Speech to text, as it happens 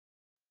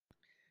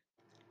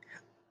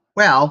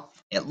Well,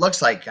 it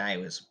looks like I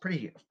was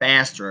pretty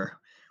faster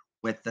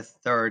with the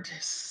third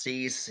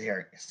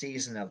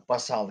season of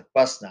Bus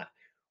Bus Nut.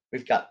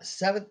 We've got the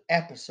seventh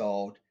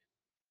episode.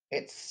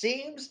 It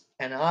seems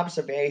an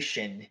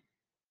observation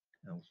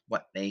of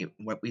what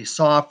we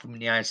saw from the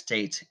United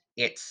States.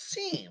 It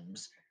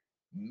seems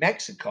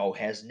Mexico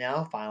has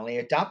now finally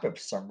adopted for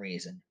some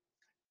reason.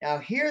 Now,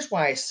 here's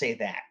why I say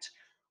that.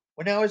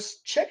 When I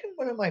was checking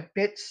one of my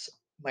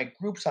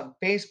groups on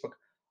Facebook,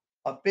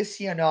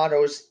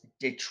 Aficionados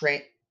de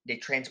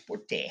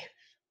Transporte.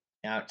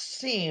 Now, it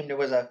seemed there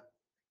was a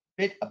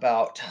bit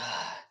about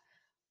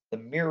the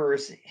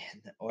mirrors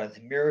or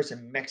the mirrors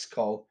in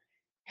Mexico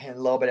and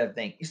a little bit of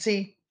thing. You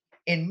see,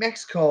 in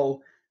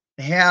Mexico,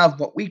 they have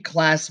what we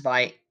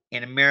classify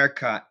in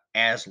America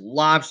as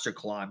lobster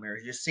claw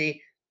mirrors. You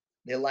see,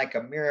 they're like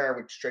a mirror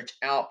which stretch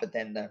out, but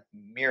then the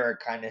mirror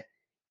kind of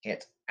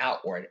hits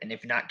outward. And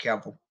if you're not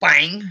careful,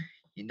 bang,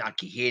 you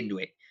knock your head into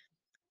it.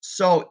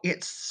 So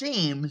it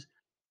seems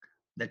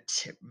the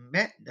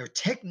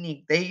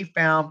technique they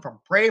found from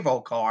Bravo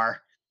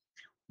car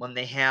when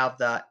they have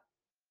the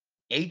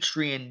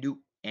H3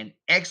 and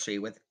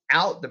X3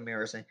 without the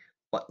mirrors,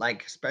 but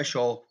like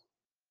special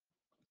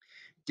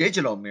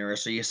digital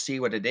mirrors so you see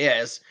what it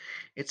is.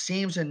 It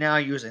seems they're now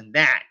using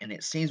that, and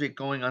it seems to be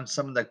going on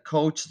some of the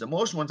coaches. The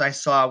most ones I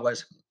saw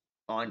was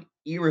on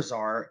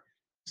Irizar.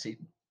 See,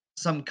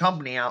 some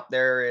company out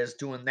there is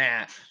doing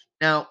that.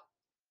 Now,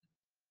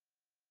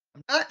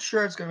 I'm not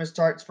sure it's going to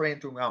start spreading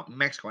throughout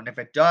Mexico, and if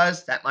it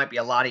does, that might be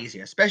a lot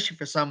easier, especially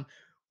for some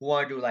who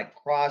want to do like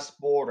cross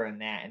border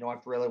and that, and don't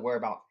have to really worry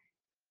about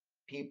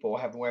people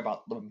having to worry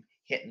about them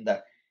hitting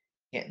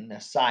the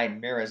side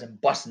mirrors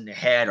and busting their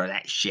head or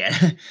that shit.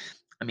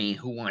 I mean,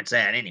 who wants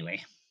that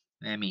anyway?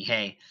 I mean,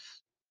 hey,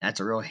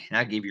 that'll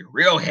give you a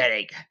real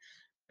headache.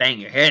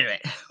 Bang your head in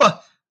it.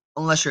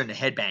 Unless you're in the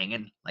head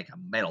banging, like a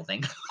metal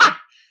thing.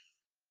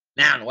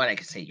 Now I know what I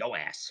can say, yo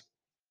ass.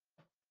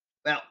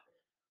 Well,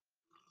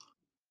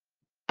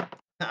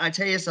 I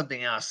tell you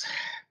something else.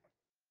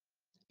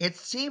 It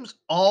seems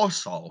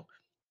also,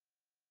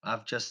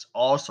 I've just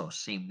also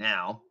seen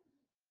now,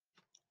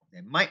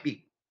 there might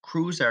be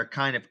crews that are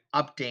kind of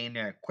updating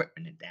their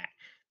equipment in that.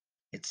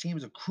 It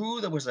seems a crew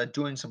that was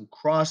doing some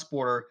cross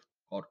border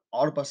called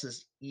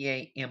Autobuses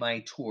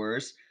EAMI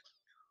tours,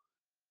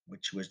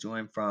 which was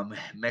doing from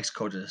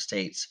Mexico to the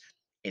States.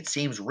 It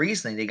seems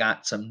recently they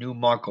got some new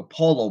Marco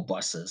Polo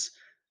buses,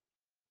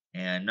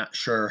 and I'm not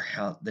sure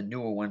how the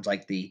newer ones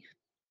like the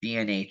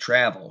BNA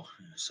Travel,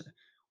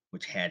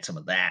 which had some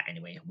of that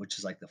anyway, which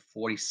is like the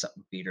 40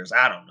 something feeders.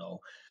 I don't know.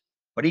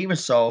 But even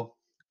so,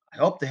 I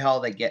hope the hell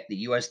they get the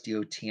US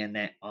DOT on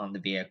that on the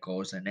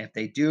vehicles. And if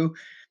they do,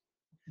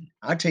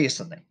 I'll tell you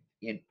something.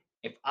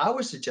 If I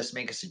was to just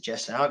make a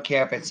suggestion, I don't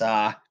care if it's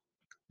the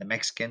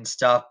Mexican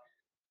stuff.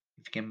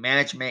 If you can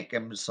manage make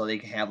them so they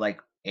can have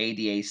like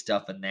ADA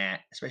stuff and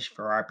that, especially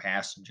for our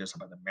passengers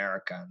up in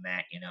America and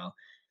that,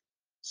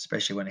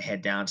 especially when they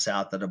head down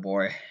south of the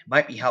border, it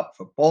might be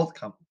helpful for both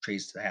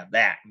countries to have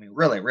that. I mean,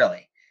 really,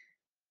 really,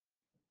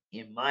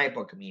 in my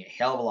book, I mean, a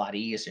hell of a lot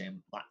easier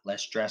and a lot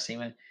less stress,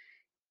 even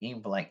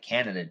for like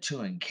Canada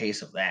too, in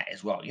case of that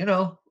as well.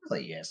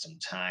 Really is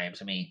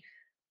sometimes. I mean,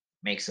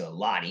 makes it a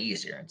lot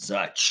easier and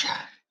such.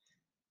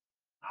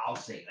 I'll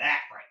say that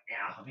right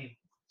now. I mean,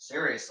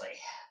 seriously,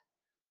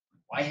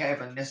 why have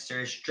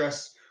unnecessary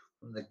stress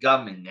from the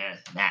government and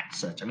that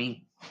such? I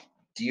mean,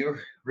 do you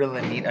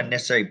really need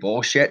unnecessary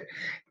bullshit?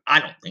 I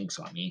don't think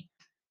so. I mean,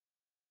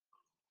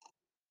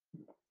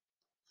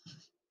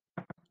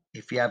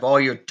 if you have all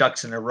your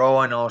ducks in a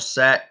row and all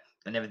set,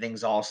 and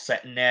everything's all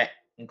set in that,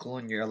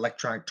 including your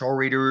electronic toll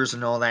readers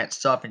and all that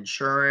stuff,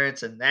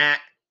 insurance and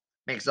that,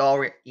 makes it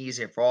all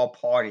easier for all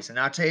parties. And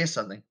I'll tell you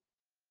something.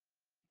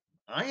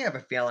 I have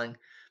a feeling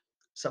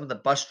some of the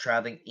bus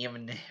traveling,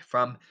 even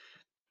from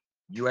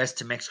US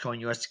to Mexico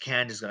and US to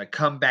Canada, is going to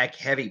come back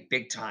heavy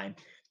big time.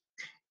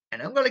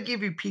 And I'm going to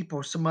give you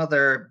people some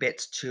other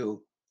bits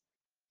too.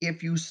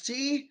 If you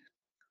see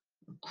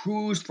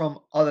crews from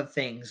other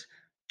things,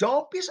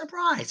 don't be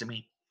surprised. I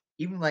mean,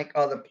 even like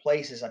other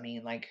places, I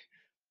mean, like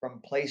from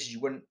places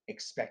you wouldn't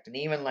expect, and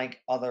even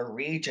like other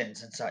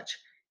regions and such.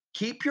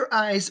 Keep your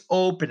eyes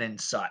open and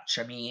such.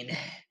 I mean,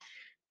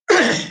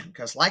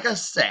 because like I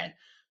said,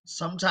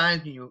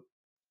 sometimes you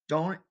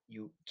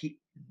keep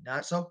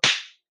not so,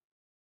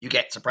 you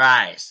get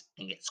surprised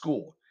and get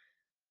schooled.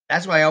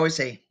 That's why I always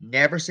say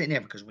never say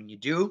never, because when you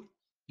do,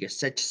 you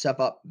set yourself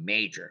up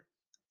major.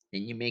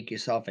 Then you make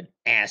yourself an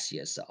ass of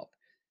yourself.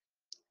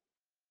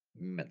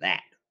 Remember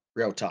that.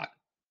 Real talk.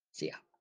 See ya.